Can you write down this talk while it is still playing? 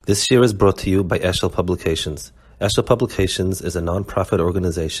This year is brought to you by Eshel Publications. Eshel Publications is a non-profit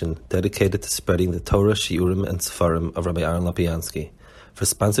organization dedicated to spreading the Torah, Shiurim, and Sefarim of Rabbi Aaron Lapiansky. For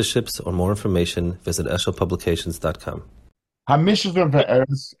sponsorships or more information, visit eshelpublications.com. HaMishnah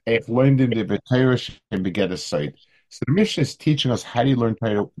ve'eretz ech learned in the Torah and beget a site. So the Mishnah is teaching us how do you learn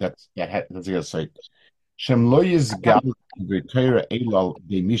Torah that's a site. Shem lo yizgal the Torah elal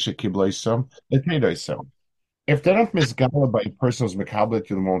de misha kibloisam leteidoisam. If they're not misgala by a person who's mekablet,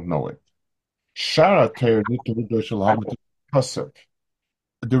 you won't know it. Shara Torah shel hamet.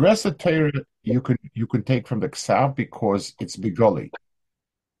 The rest of Torah you can take from the Ksav because it's bigoli.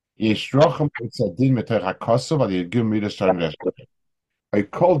 Yishrochem etzadin meter hakosov al yirgim midas sharnesh. I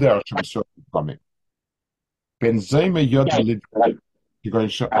call there Hashem coming. Ben zayme yod lid yigon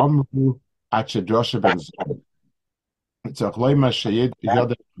she'amru at shedroshe ben zayme. It's a chloima sheyed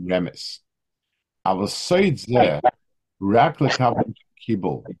yod remes. I will say it there. Rak lekavim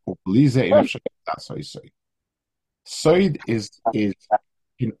kibul ublize in afshak. That's how you say. Soid is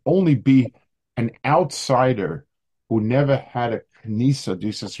can only be an outsider who never had a knisa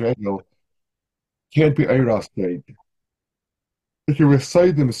disas regel. Can't be Eiras Soid. If you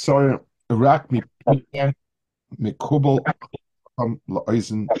recite them, sorry, Rak mipia mikubel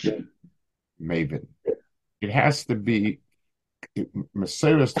la'oizen maven. It has to be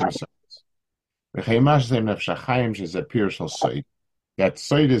Mesiris to Mesiris. That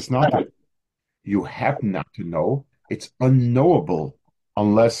Soid is not you have not to know. It's unknowable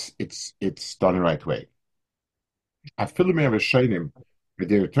unless it's done the right way. I feel me have a shinim with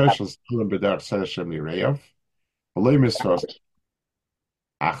the tertials b'derech sedeshem lireyav. V'loy misros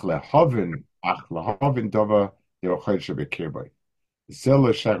ach lehavin dava yerochayt shebekirboy. Zel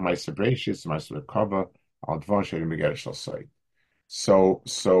l'shach ma'aser breishis ma'aser lekava al dvar she'im megerish l'soy. So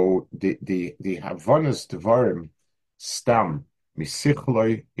the havanas devarim stam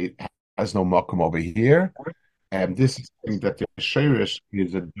misichloi. It has no makom over here, and this is saying that the shirish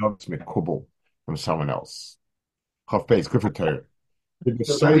is a dog's mikubel from someone else. Chafbez, good for Torah.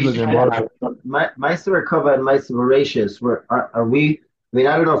 Meister Kava and Meister Voracious, are we? I mean,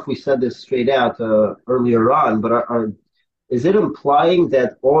 I don't know if we said this straight out earlier on, but is it implying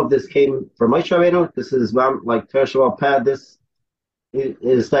that all of this came from Moshe Rabbeinu? This is like Tershel Pad. This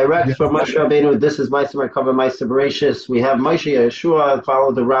is direct from Moshe Rabbeinu. This is Meister Kava, Meister Voracious. We have Moshe Yeshua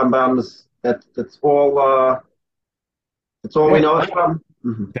follow the Rambams. That's all. That's all we know it from.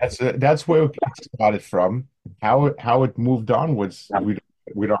 Mm-hmm. That's where it started from. How it moved onwards,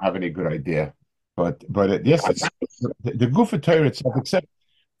 we don't have any good idea. But yes, it's the Guf of Torah itself. Except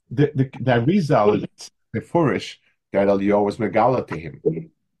the Arizal is the Furish that Eliyahu was Megala to him.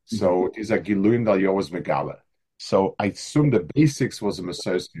 So it is a Giluim that Eliyahu was Megala. So I assume the basics was a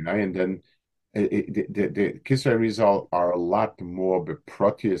Messiah, and then the Kisra Arizal are a lot more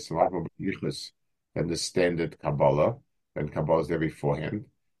beprotius, a lot more yichus than the standard Kabbalah. And Kabbalah is there beforehand.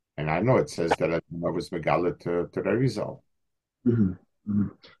 And I know it says that I was Megala to the Arizal. Mm-hmm. Mm-hmm.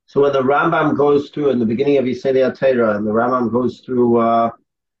 So when the Rambam goes through in the beginning of Yisrael Torah, and the Rambam goes through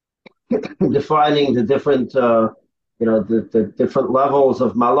defining the different, the different levels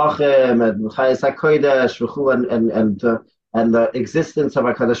of Malachim and Chayes HaKodesh and the existence of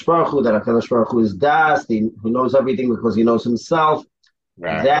HaKadosh Baruch Hu, that HaKadosh Baruch Hu is Das, who knows everything because he knows himself.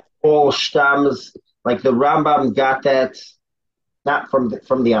 Right. That all stems, like the Rambam got that. Not from the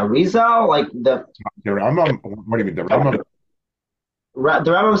Arizal, like the Rambam. What do you mean the Rambam? The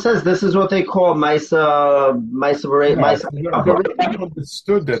Rambam says this is what they call Maisa. The Rambam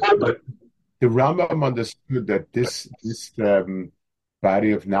understood that the Rambam understood that this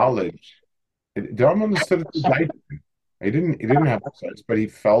body of knowledge. The Rambam understood it. He didn't have sense, but he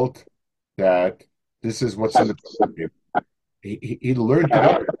felt that this is what's in the Torah. He learned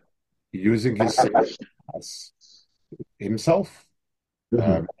it using his sense himself.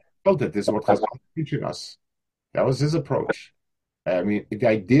 Felt that this is what Chazal is teaching us. That was his approach. I mean, the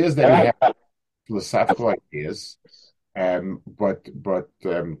ideas that he had, philosophical ideas, but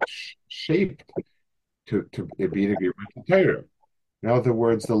shaped to be in agreement with Torah. In other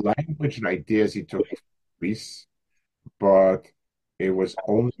words, the language and ideas he took from Greece, but it was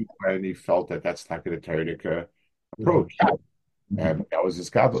only when he felt that that's like a Torah approach, and that was his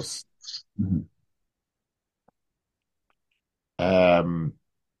godless. Mm-hmm.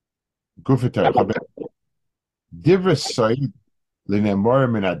 Gufeter, Divra Soid, Linemor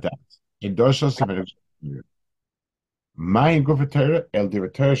Minadat, in Doshos of my Gufeter, El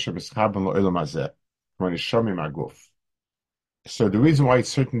Divater Shabischaban Loilamazet, when it's Shomi Maguf. So the reason why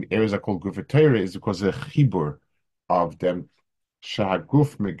certain areas are called Gufeter is because of the Chibur of them,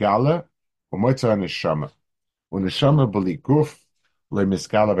 Shahaguf Megala, or Moitza Neshama. When Neshama Bali Guf, le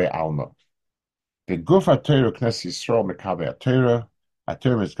miskala be'alma. The guf HaTorah Knesset Yisrael mekabe HaTorah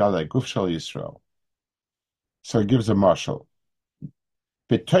miskala guf shel Yisrael. So he gives a marshal.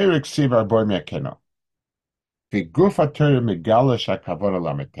 B'Torah ksiv arbor me'akena. The guf HaTorah megala shakavona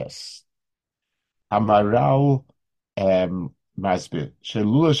lametes. Amaral Masbir.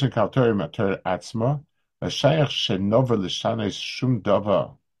 Shelula shekal Torah maTorah atzma. L'shayach shenova l'shanes shum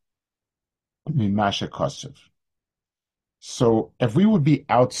dava mimasha kosev. So if we would be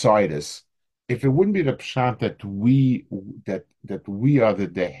outsiders, if it wouldn't be the pshat that we are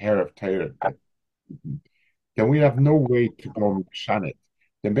the hair of Torah, then we have no way to go and shan it.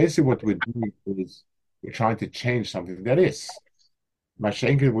 Then basically what we're doing is we're trying to change something that is.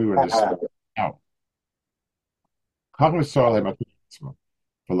 Mashenkin, we were in this now.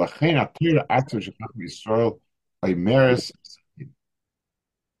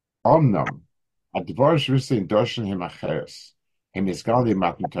 Omnam, הדבר שרוצים דורשים הם אחרת. הם מסגלים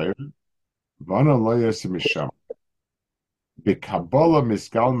מתן תורה, ואנו לא יוצאים משם. בקבלה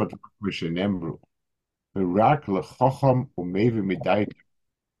מסגל מדברים שנאמרו, ורק לחכם ומביא מדי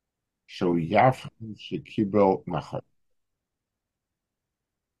שהוא יבחן שקיבל נכון.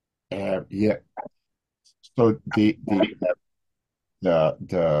 Yeah. So the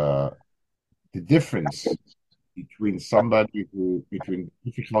difference between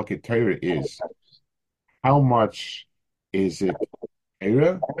difficult Torah is how much is it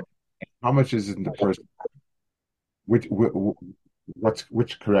Torah, how much is it in the person? Which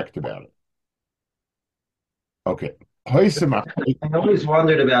correct about it? Okay. I always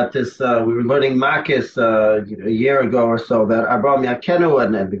wondered about this. We were learning Makis a year ago or so about Abraham Yakenu,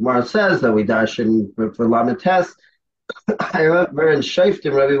 and the Gemara says that we dash in for Lamites. I remember in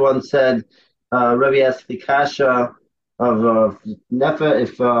Shaftim, Rabbi once said, Rabbi asked the Kasha of Nefa,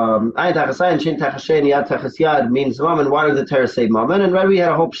 if Ayin Tachasayin, Shin Tachashen, Yad Tachasyad means Mammon, why does the Torah say Mammon? And Rabbi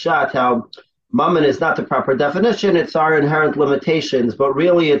had a whole shot how Mammon is not the proper definition, it's our inherent limitations, but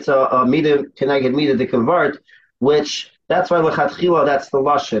really it's a Mida, Keneged Mida to convert, which that's why Lechatchila, that's the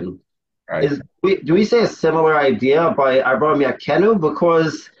Lashon. Right. Do we say a similar idea by Abraham Yakenu?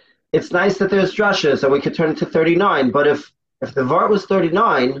 Because it's nice that there's drushes and we could turn it to 39, but if the Vart was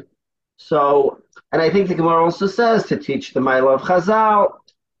 39, so, and I think the Gemara also says to teach the Ma'ila of Chazal,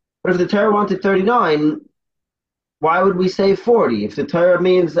 but if the Torah wanted 39, why would we say 40? If the Torah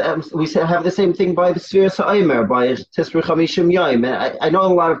means, we have the same thing by the Sfira Sa'omer, by Tisru Chamishim Yom. I know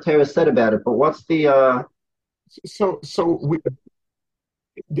a lot of Torah said about it, but what's the...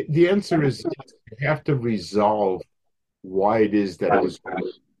 The answer is you have to resolve why it is that it was that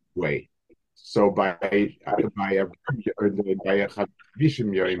way. So by a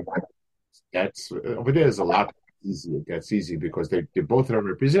Chamishim Yom, that's over there is a lot easier. That's easy because they both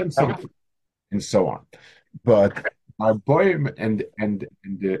represent something and so on. But our boim and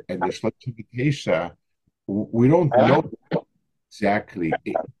the Shlachim we don't know exactly.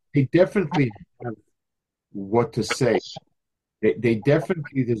 They definitely have what to say. They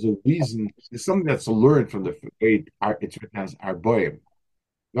definitely, there's a reason. There's something that's learned from the way it's written as our boim.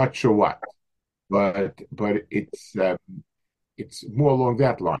 Not sure what, but it's more along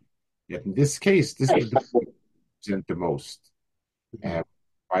that line. Yet in this case, this is the most.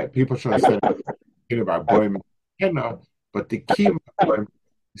 People should have said about boim and but the key of boim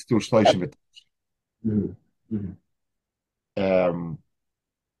is to shleishim it.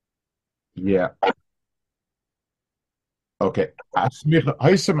 Yeah. Okay.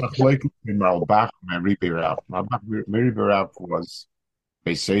 Malbach Mary Barav was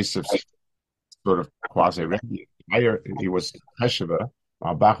basis of sort of quasi Rebbe. He was Hesheva.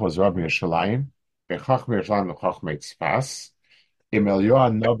 Malbach was Rabbi Yishalayim. Bechach Yishalayim Lechach Meitzfas. Imel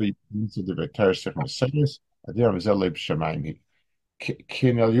Yohan Nabi into the Veter Sech Messias. Adir Zeleb Shemayim.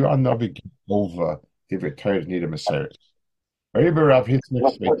 Can El Yohan Nabi give over the Veter need a Messias? Rabbi Barav hits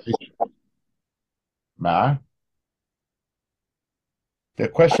next vacation. Ma. The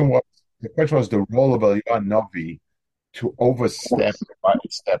question was the role of Eliyahu Navi to overstep by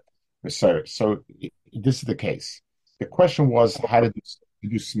step Messiah. So this is the case. The question was how to do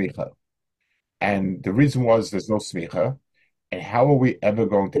smicha, and the reason was there's no smicha, and how are we ever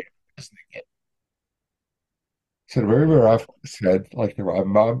going to listen again? So the Rebbe Rav said, like the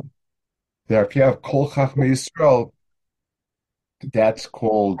Rambam, that if you have Kol Chachmei Yisrael, that's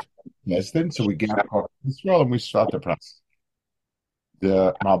called lesson. So we get Kol Chachmei Yisrael and we start the process.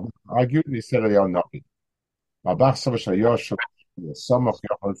 The Malbach argued, and he said, "Eliyahu Navi." Malbach said, "Shayosh Samach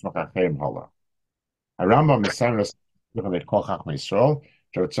Yochel Tzachachem Hala." A Rambam is saying that they call Chachmei Yisrael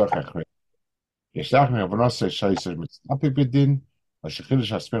to Tzachachem. Yeshlach me Avanos Shayser Mitzapi Bedin, or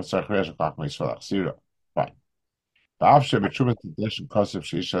Shechidish Hasmir Tzachresh Chachmei Yisrael Achsira. Fine. ואף שבתשומת דשן כוסף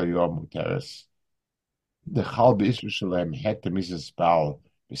שיש היום מותרס, דחל באיסור שלהם הטה מיסס בעל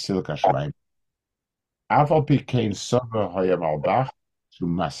בסילקה שלהם. אף על פי כן סובר היה מלבך, שהוא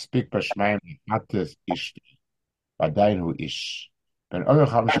מספיק בשמיים להטס איש, ועדיין הוא איש. בן אור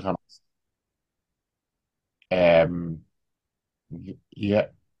חמישה חמש. Yeah,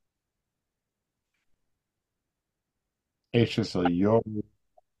 Ashes Yo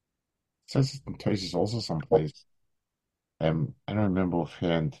says it in Tosis also someplace. I don't remember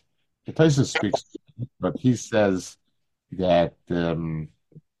offhand. The Tosis speaks, but he says that the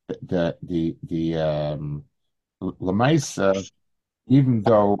Lamaisa, even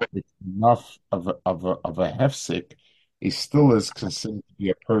though it's enough of a hefsek, he still is considered to be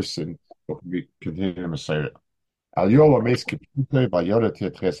a person who can be continued in Messiah. Al Yola Meski Pute by Yoda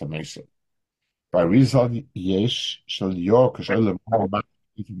Tetres Amesa. By reason Yesh shall Yo Kashal Mohammed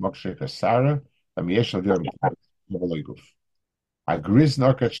Mokshe Kasara, and Yesh shall Yom Levelaguf. A Gris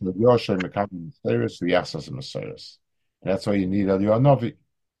Narkat shall Yo shall Mekam Messiahs, Yasas Messiahs. That's why you need Al Yonovi.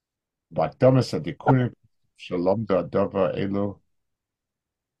 But Thomas at the Kunik Shalom da Dova Elo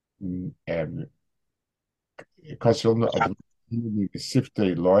and Kasilna Adini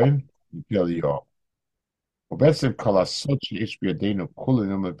Sifte Loin, Pel Yo. ובעצם כל הסוד שיש בידינו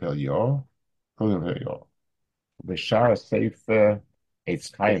כולנו בפל יור, כולנו בפל יור. בשאר הספר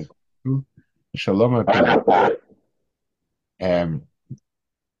עץ חיים, שלום בפל יור.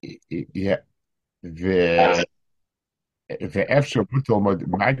 ואיפשר בוטו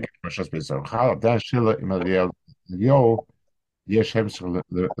מגד משהו בזרחה, עדיין שלו עם יור, יש המשך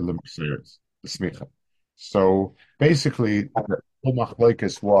למסורת, לסמיכה. So basically, the whole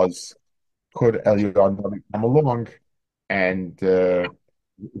machlokes was, could Eliyahu come along, and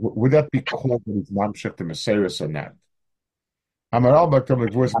would that be called that he's mamshech the Messiah or not? Amaral Bakam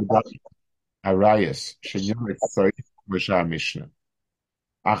Gvurs Medash Arayas Shenyon Tzoy Mishah Mishnah.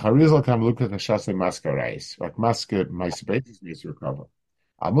 Acharizal Tam look at the Shasei Maska Arayas, like Maska Maisabetis needs to recover.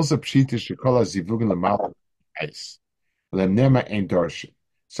 Amusa Pshita Shikola Zivugan Lamal Ice. Lemnema Ein Dorshin.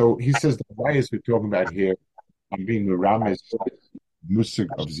 So he says the Arayas we're talking about here, I'm being the Ramis Musig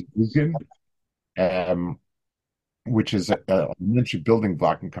of Zivugan, which is a elementary building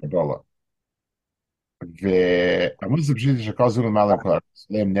block in Kabbalah. ועמוד זה פשיטה שכל זוג למעלה כל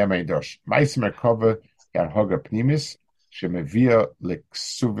להם נמה ידוש. מייס מרכובה כהנהוג הפנימיס שמביא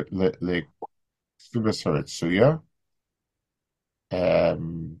לכסובס הרצויה.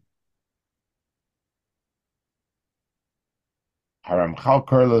 הרמח"ל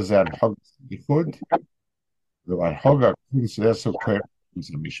קורא לזה הנהוג ייחוד, והנהוג הפנימיס זה עשו קורא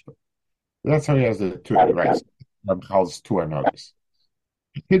לזה משפט. That's how he has the two rights. Ramchal's two another's.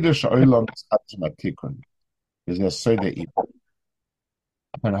 Kiddush Olam Satzmatikun is a Seder Ibn.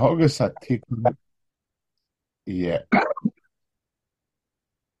 And Hogus Hatikun, yeah.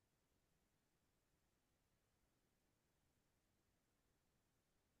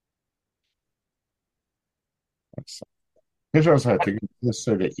 Kiddush Hatikun is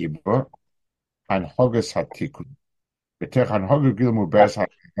Seder Ibn, and Hogus Hatikun. Betech and Hogus Gilmu Beres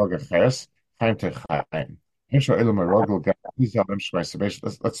Hogus Ches, Chaim Techaim. Let's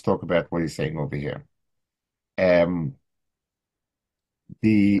talk about what he's saying over here.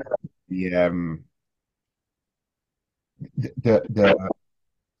 The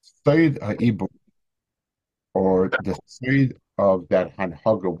side ha'ibur, or the side of that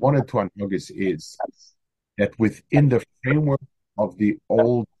hanhaga, one or two hanhagas is that within the framework of the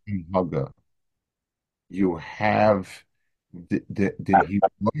old hanhaga, you have the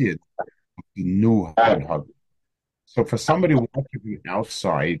Himayat of the new hanhaga. So for somebody watching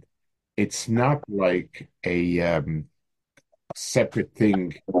outside, it's not like a separate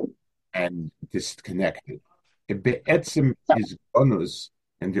thing and disconnected. It be'etzim is bonus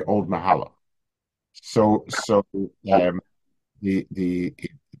in the old mahala. So the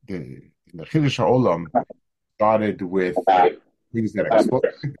Chiddush HaOlam started with things that are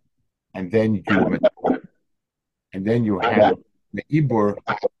exploded, and then you have the Ibur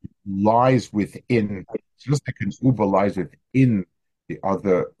lies within, just like an Uber lies within the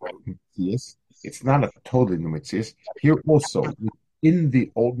other Metzias. It's not a totally new Metzias. Here also, within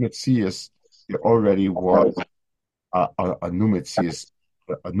the old Metzias, there already was a new Metzias,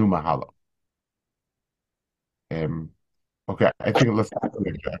 a new Mahala. Okay, I think I'm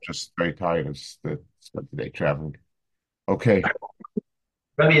just very tired of spent the day traveling. Okay.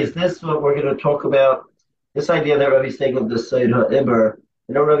 Rabbi, is this what we're going to talk about? This idea that Rabbi's saying of the Seder Iber.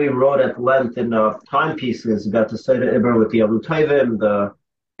 I know Rabbi wrote at length in timepieces about the Seder Iber with the Abu Tayvim,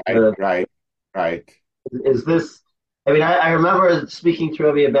 Right. Is this? I mean, I remember speaking to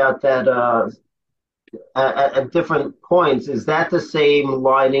Rabbi about that at different points. Is that the same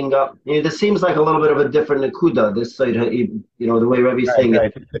lining up? This seems like a little bit of a different Nakuda, this side, the way Rebbe's saying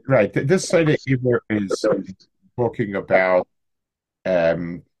it. Right. This side of Ibor is talking about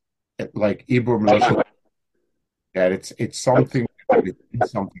like Ibor Melashon, that it's something within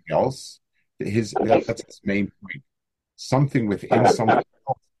something else. That's his main point. Something within something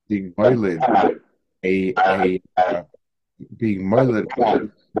else being violated, being violated.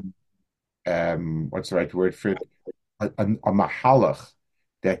 What's the right word for it? A mahalach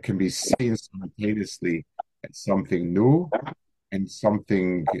that can be seen simultaneously as something new and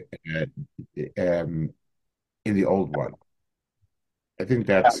something in the old one. I think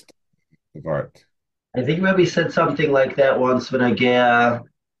that's the art. I think Rebbe said something like that once when I gave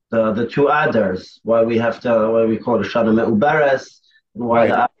the two others, why we call it Shana Me'uberes, and why Right.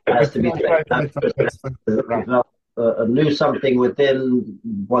 the other has to be Right. develop a new something within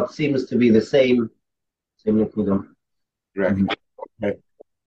what seems to be the same Nekuda. Correct. Okay.